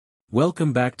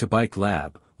Welcome back to Bike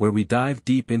Lab, where we dive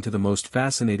deep into the most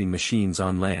fascinating machines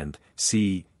on land,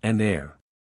 sea, and air.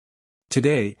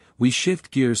 Today, we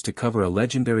shift gears to cover a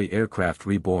legendary aircraft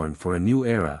reborn for a new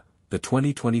era, the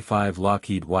 2025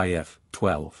 Lockheed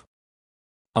YF-12.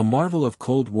 A marvel of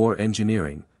Cold War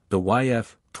engineering, the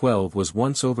YF-12 was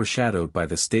once overshadowed by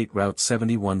the state Route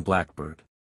 71 Blackbird.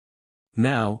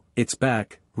 Now, it's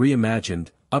back,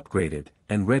 reimagined, upgraded,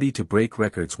 and ready to break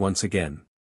records once again.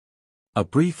 A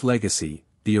brief legacy,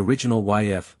 the original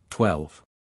YF-12.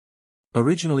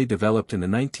 Originally developed in the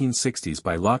 1960s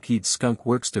by Lockheed's Skunk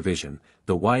Works division,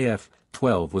 the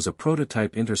YF-12 was a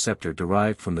prototype interceptor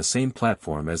derived from the same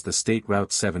platform as the state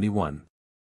Route 71.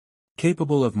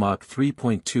 Capable of Mach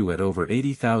 3.2 at over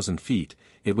 80,000 feet,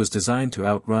 it was designed to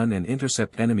outrun and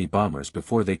intercept enemy bombers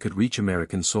before they could reach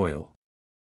American soil.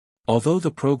 Although the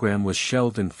program was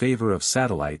shelved in favor of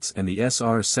satellites and the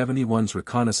SR-71's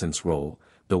reconnaissance role,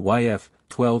 the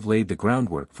YF-12 laid the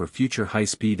groundwork for future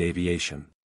high-speed aviation.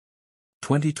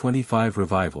 2025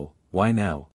 revival, why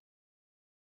now?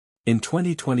 In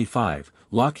 2025,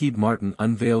 Lockheed Martin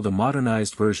unveiled a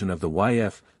modernized version of the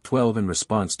YF-12 in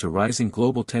response to rising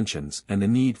global tensions and the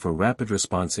need for rapid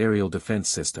response aerial defense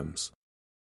systems.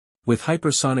 With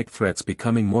hypersonic threats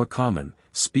becoming more common,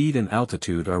 speed and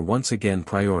altitude are once again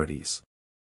priorities.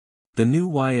 The new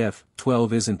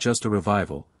YF-12 isn't just a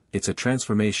revival, it's a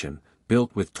transformation,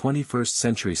 built with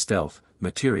 21st-century stealth,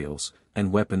 materials,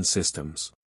 and weapons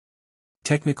systems.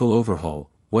 Technical overhaul,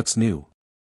 what's new?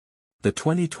 The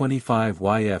 2025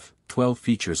 YF-12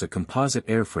 features a composite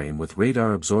airframe with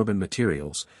radar-absorbent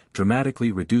materials,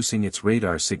 dramatically reducing its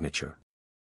radar signature.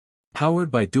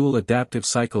 Powered by dual adaptive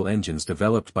cycle engines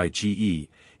developed by GE,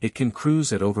 it can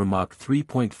cruise at over Mach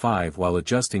 3.5 while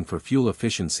adjusting for fuel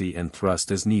efficiency and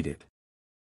thrust as needed.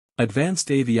 Advanced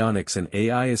avionics and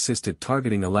AI-assisted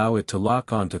targeting allow it to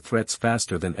lock on to threats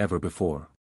faster than ever before.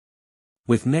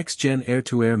 With next-gen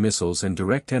air-to-air missiles and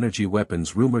direct-energy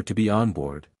weapons rumored to be on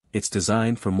board, it's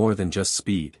designed for more than just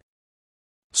speed.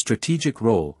 Strategic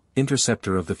role,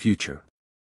 interceptor of the future.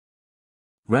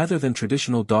 Rather than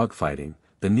traditional dogfighting,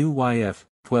 the new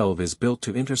YF-12 is built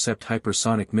to intercept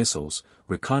hypersonic missiles,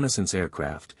 reconnaissance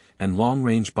aircraft, and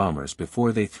long-range bombers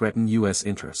before they threaten U.S.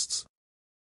 interests.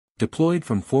 Deployed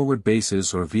from forward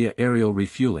bases or via aerial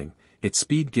refueling, its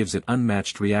speed gives it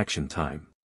unmatched reaction time.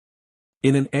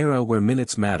 In an era where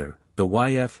minutes matter, the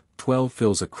YF-12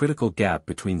 fills a critical gap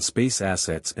between space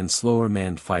assets and slower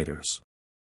manned fighters.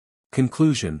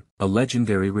 Conclusion, a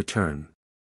legendary return.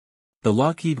 The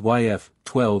Lockheed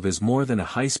YF-12 is more than a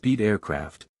high-speed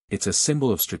aircraft, it's a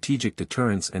symbol of strategic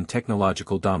deterrence and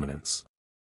technological dominance.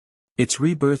 Its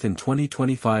rebirth in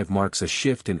 2025 marks a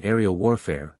shift in aerial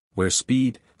warfare, where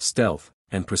speed, stealth,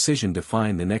 and precision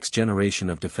define the next generation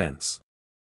of defense.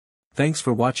 Thanks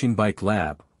for watching Bike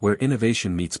Lab, where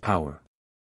innovation meets power.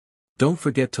 Don't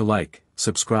forget to like,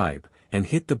 subscribe, and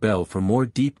hit the bell for more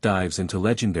deep dives into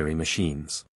legendary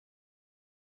machines.